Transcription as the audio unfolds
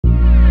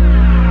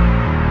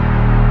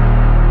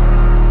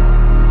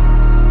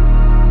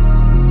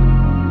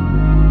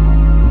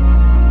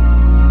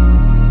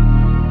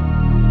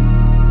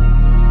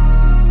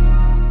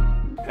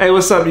Hey,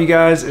 what's up you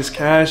guys? It's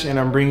Cash and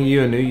I'm bringing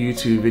you a new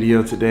YouTube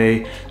video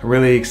today. I'm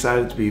really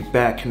excited to be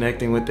back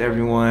connecting with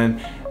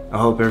everyone. I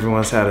hope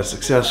everyone's had a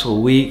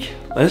successful week.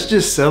 Let's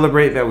just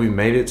celebrate that we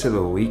made it to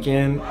the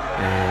weekend.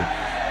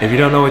 And if you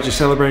don't know what you're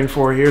celebrating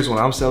for, here's what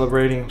I'm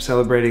celebrating. I'm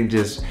celebrating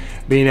just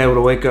being able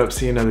to wake up,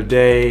 see another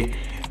day,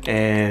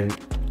 and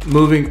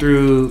moving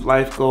through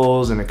life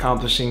goals and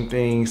accomplishing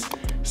things.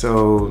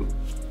 So,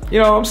 you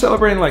know, I'm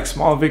celebrating like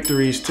small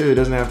victories too. It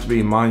doesn't have to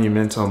be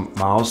monumental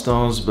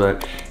milestones,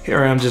 but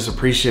here I am just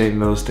appreciating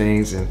those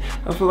things. And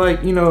I feel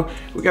like, you know,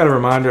 we got to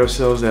remind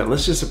ourselves that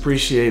let's just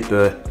appreciate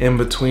the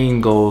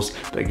in-between goals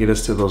that get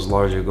us to those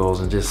larger goals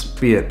and just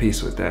be at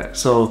peace with that.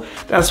 So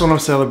that's what I'm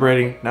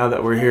celebrating now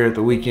that we're here at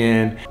the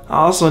weekend. I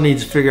also need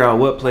to figure out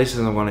what places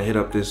I'm going to hit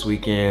up this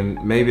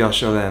weekend. Maybe I'll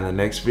show that in the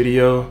next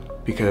video,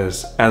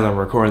 because as I'm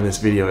recording this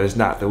video, it's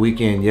not the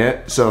weekend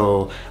yet,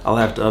 so I'll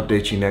have to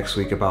update you next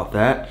week about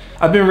that.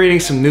 I've been reading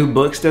some new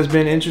books that's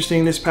been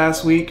interesting this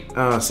past week.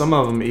 Some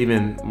of them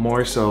even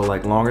more so,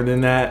 like longer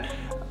than that.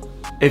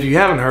 If you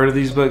haven't heard of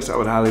these books, I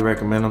would highly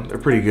recommend them. They're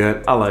pretty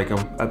good. I like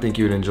them. I think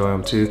you would enjoy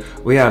them too.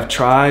 We have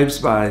Tribes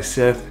by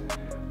Seth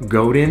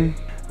Godin.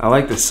 I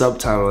like the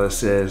subtitle that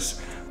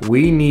says,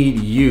 "We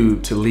need you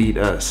to lead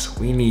us.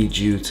 We need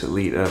you to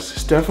lead us."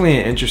 It's definitely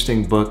an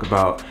interesting book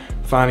about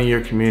finding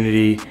your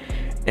community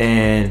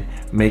and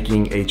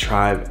making a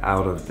tribe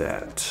out of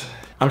that.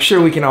 I'm sure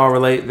we can all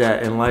relate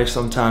that in life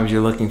sometimes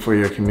you're looking for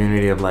your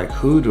community of like,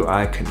 who do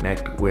I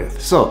connect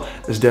with? So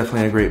it's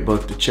definitely a great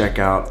book to check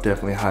out.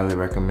 Definitely highly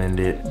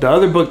recommend it. The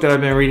other book that I've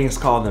been reading is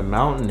called The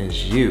Mountain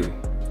Is You: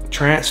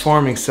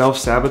 Transforming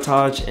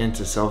Self-Sabotage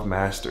into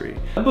Self-Mastery.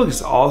 That book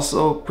is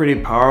also pretty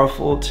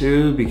powerful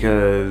too,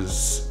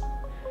 because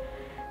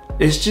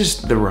it's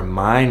just the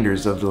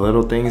reminders of the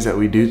little things that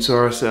we do to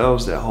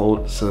ourselves that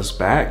holds us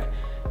back.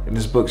 And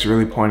this book's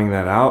really pointing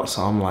that out.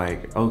 So I'm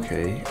like,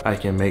 okay, I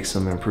can make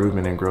some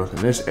improvement and growth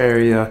in this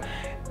area.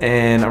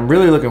 And I'm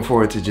really looking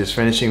forward to just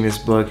finishing this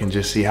book and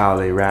just see how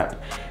they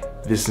wrap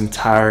this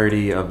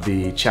entirety of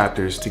the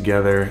chapters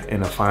together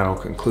in a final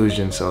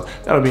conclusion. So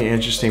that'll be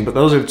interesting. But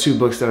those are the two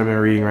books that I've been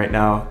reading right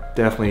now.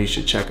 Definitely you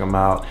should check them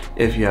out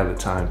if you have the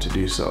time to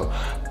do so.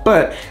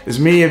 But as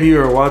many of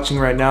you are watching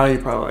right now, you're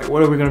probably like,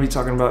 what are we going to be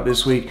talking about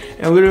this week?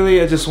 And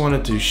literally, I just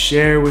wanted to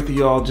share with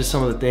you all just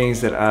some of the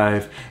things that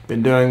I've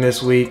been doing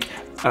this week.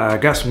 I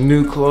got some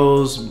new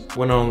clothes,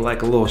 went on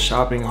like a little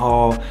shopping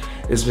haul.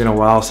 It's been a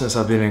while since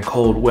I've been in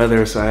cold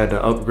weather, so I had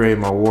to upgrade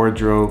my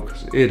wardrobe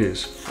because it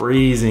is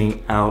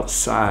freezing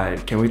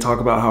outside. Can we talk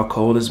about how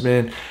cold it's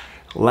been?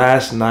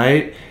 Last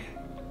night,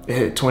 it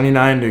hit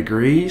 29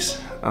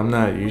 degrees. I'm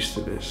not used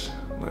to this.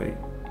 Like,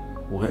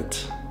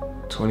 what?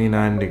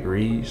 29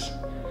 degrees?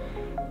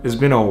 It's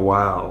been a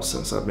while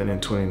since I've been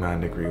in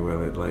 29-degree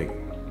weather. Like,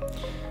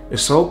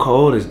 it's so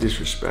cold, it's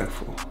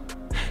disrespectful.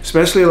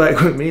 Especially like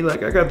with me,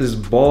 like I got this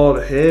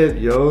bald head,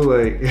 yo.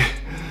 Like,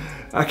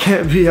 I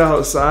can't be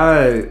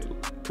outside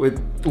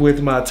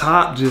with my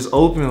top just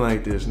open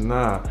like this.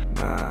 Nah,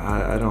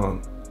 I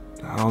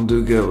don't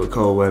do good with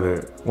cold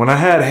weather. When I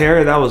had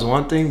hair, that was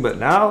one thing, but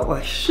now,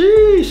 like,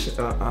 sheesh,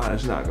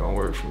 it's not gonna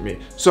work for me.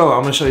 So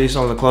I'm gonna show you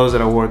some of the clothes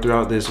that I wore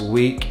throughout this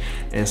week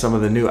and some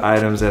of the new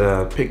items that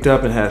I picked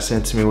up and had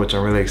sent to me, which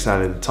I'm really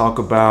excited to talk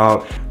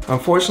about.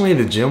 Unfortunately,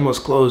 the gym was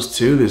closed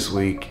too this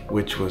week,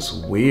 which was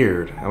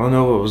weird. I don't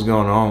know what was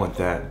going on with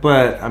that,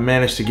 but I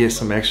managed to get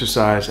some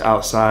exercise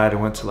outside. I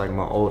went to like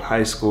my old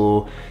high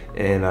school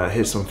and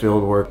hit some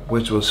field work,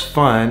 which was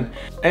fun.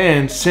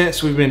 And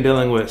since we've been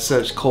dealing with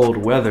such cold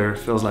weather,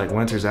 feels like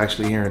winter's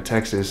actually here in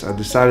Texas, I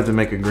decided to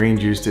make a green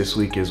juice this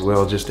week as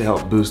well, just to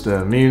help boost the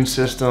immune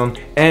system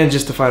and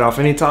just to fight off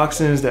any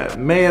toxins that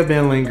may have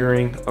been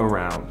lingering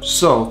around.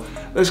 So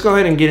let's go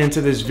ahead and get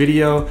into this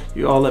video.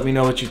 You all let me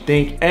know what you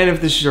think. And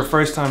if this is your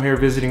first time here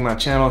visiting my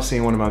channel,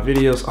 seeing one of my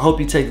videos, I hope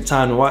you take the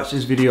time to watch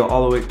this video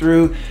all the way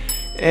through.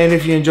 And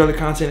if you enjoy the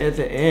content at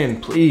the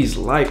end, please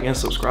like and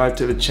subscribe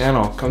to the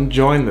channel. Come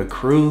join the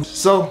crew.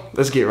 So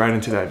let's get right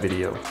into that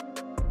video.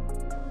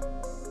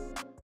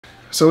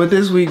 So with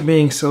this week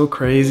being so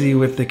crazy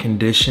with the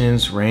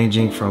conditions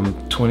ranging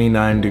from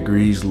 29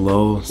 degrees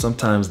low,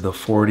 sometimes the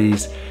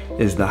 40s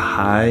is the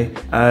high,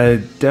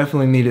 I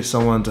definitely needed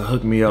someone to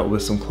hook me up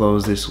with some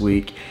clothes this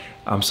week.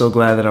 I'm so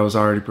glad that I was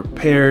already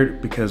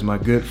prepared because my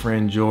good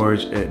friend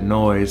George at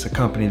Noize, a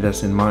company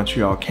that's in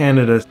Montreal,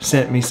 Canada,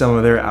 sent me some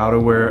of their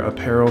outerwear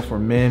apparel for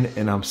men,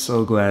 and I'm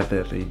so glad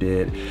that they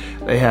did.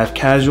 They have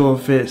casual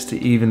fits to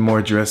even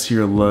more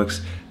dressier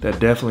looks that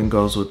definitely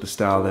goes with the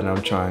style that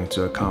I'm trying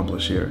to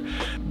accomplish here.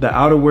 The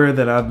outerwear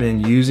that I've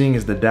been using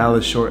is the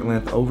Dallas short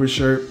length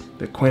overshirt,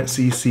 the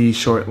Quincy C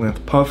short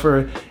length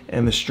puffer,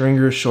 and the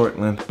Stringer short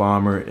length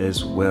bomber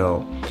as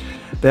well.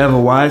 They have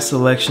a wide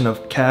selection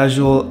of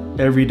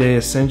casual, everyday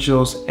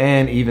essentials,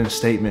 and even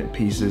statement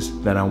pieces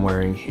that I'm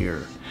wearing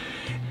here.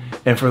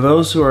 And for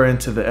those who are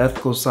into the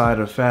ethical side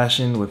of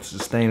fashion with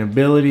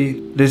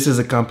sustainability, this is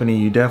a company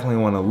you definitely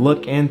want to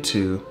look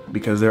into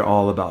because they're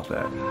all about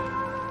that.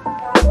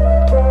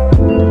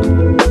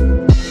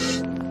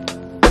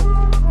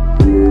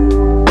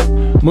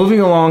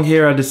 Moving along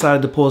here, I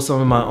decided to pull some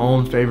of my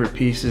own favorite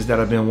pieces that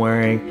I've been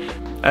wearing.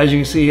 As you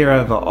can see here, I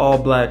have an all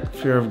black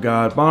Fear of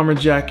God bomber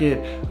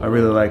jacket. I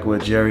really like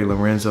what Jerry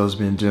Lorenzo's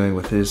been doing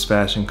with his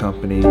fashion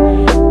company.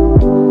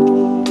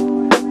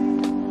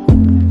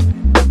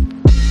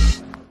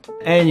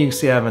 And you can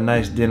see I have a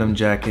nice denim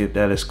jacket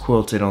that is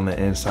quilted on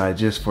the inside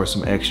just for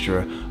some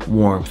extra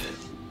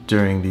warmth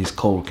during these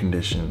cold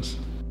conditions.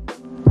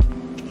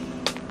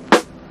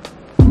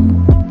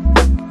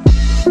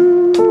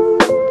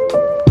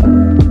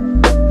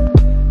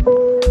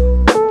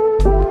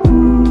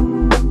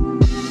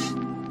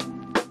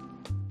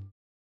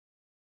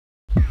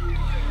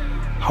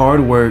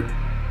 Hard work,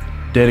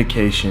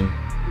 dedication,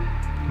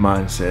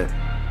 mindset.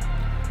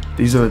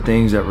 These are the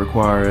things that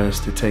require us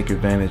to take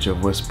advantage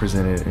of what's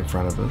presented in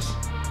front of us.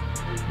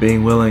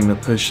 Being willing to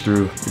push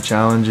through the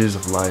challenges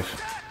of life,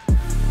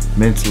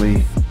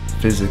 mentally,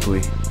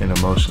 physically, and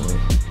emotionally.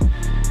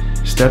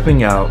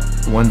 Stepping out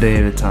one day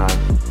at a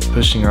time,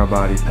 pushing our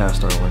body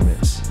past our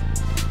limits.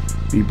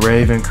 Be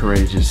brave and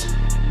courageous,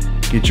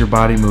 get your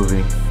body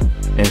moving,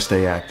 and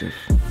stay active.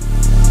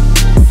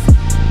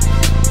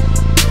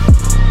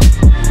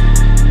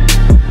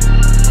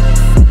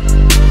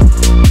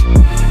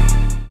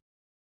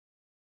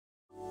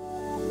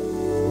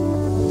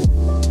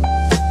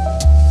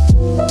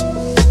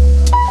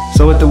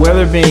 So with the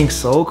weather being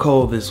so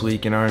cold this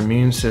week and our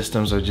immune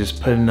systems are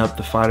just putting up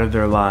the fight of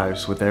their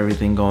lives with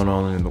everything going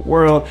on in the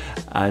world,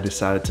 I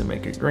decided to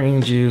make a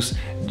green juice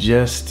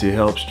just to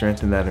help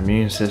strengthen that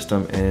immune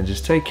system and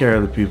just take care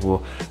of the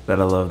people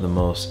that I love the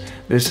most.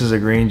 This is a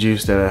green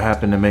juice that I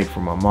happen to make for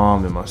my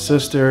mom and my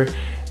sister,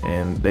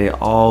 and they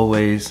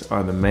always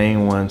are the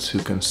main ones who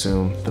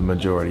consume the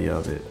majority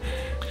of it.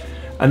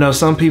 I know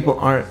some people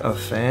aren't a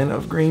fan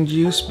of green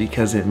juice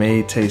because it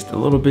may taste a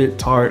little bit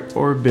tart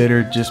or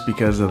bitter just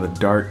because of the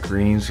dark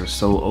greens are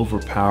so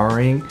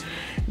overpowering.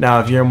 Now,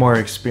 if you're a more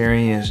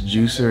experienced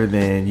juicer,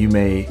 then you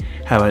may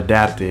have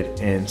adapted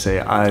and say,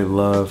 I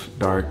love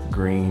dark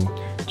green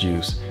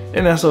juice,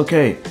 and that's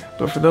okay.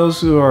 But for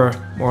those who are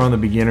more on the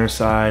beginner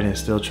side and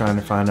still trying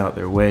to find out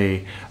their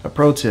way, a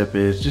pro tip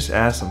is just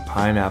add some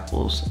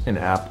pineapples and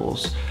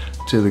apples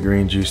to the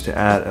green juice to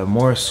add a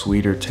more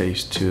sweeter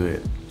taste to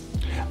it.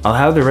 I'll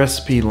have the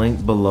recipe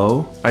linked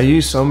below. I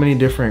use so many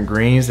different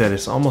greens that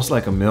it's almost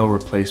like a meal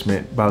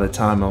replacement by the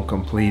time I'm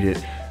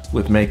completed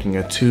with making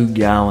a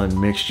 2-gallon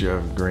mixture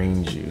of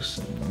green juice.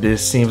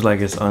 This seems like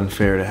it's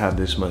unfair to have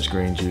this much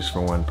green juice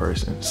for one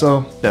person,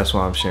 so that's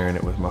why I'm sharing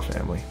it with my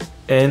family.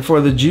 And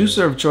for the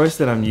juicer of choice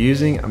that I'm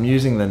using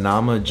the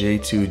Nama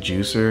J2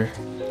 juicer.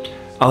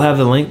 I'll have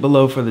the link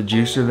below for the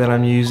juicer that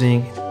I'm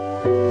using.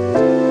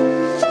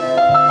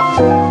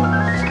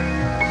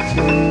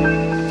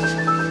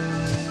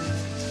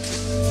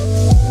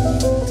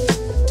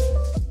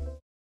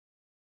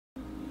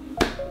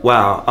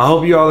 Wow, I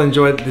hope you all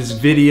enjoyed this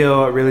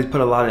video. I really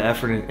put a lot of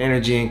effort and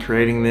energy in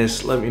creating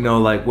this. Let me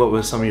know like what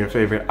was some of your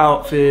favorite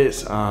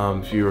outfits.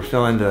 If you were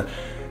feeling the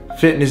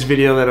fitness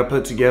video that I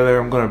put together,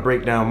 I'm gonna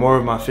break down more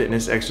of my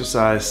fitness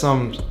exercise,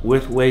 some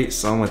with weights,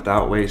 some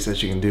without weights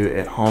that you can do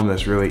at home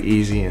that's really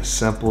easy and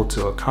simple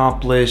to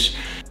accomplish.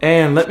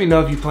 And let me know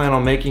if you plan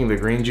on making the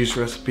green juice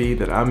recipe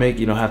that I make.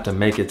 You don't have to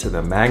make it to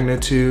the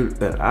magnitude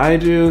that I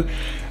do.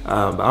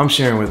 But I'm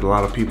sharing with a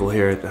lot of people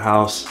here at the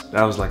house.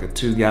 That was like a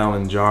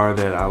 2-gallon jar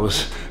that I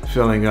was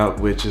filling up,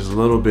 which is a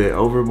little bit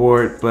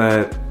overboard,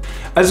 but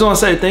I just want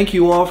to say thank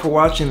you all for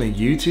watching the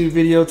YouTube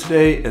video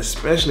today,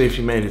 especially if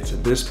you made it to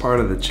this part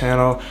of the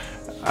channel.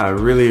 I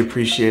really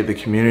appreciate the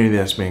community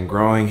that's been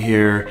growing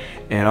here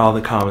and all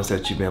the comments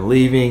that you've been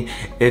leaving.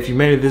 If you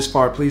made it this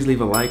far, please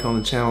leave a like on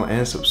the channel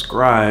and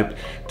subscribe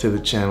to the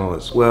channel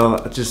as well.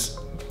 I'm just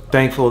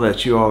thankful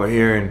that you all are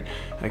here, and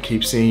I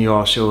keep seeing you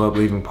all show up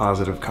leaving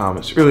positive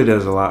comments. It really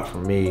does a lot for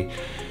me.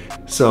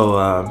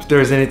 So if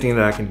there's anything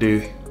that I can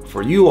do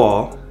for you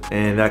all,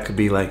 and that could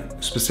be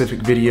like specific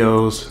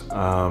videos,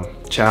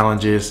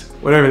 challenges,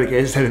 whatever the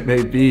case that it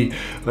may be,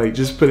 like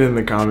just put it in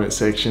the comment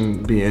section.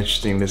 It'd be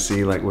interesting to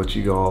see like what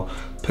you all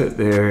put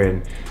there,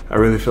 and I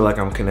really feel like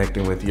I'm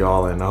connecting with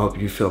y'all, and I hope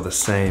you feel the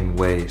same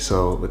way.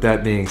 So with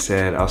that being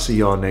said, I'll see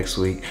y'all next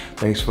week.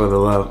 Thanks for the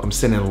love. I'm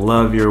sending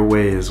love your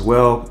way as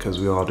well because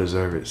we all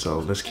deserve it. So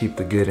let's keep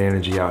the good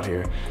energy out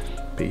here.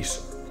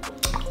 Peace.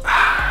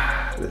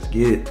 Let's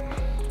get it.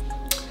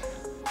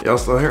 Y'all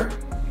still here?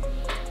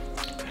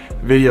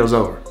 Video's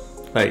over.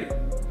 Like,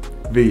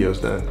 video's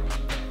done.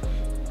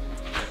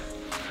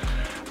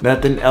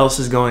 Nothing else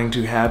is going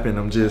to happen.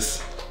 I'm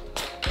just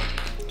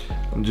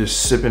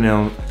sipping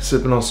on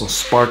some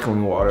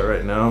sparkling water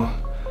right now.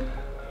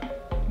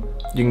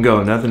 You can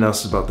go. Nothing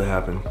else is about to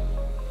happen.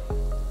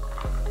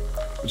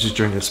 Just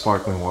drinking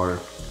sparkling water.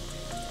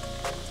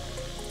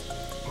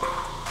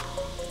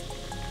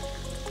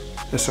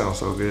 That sounds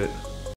so good.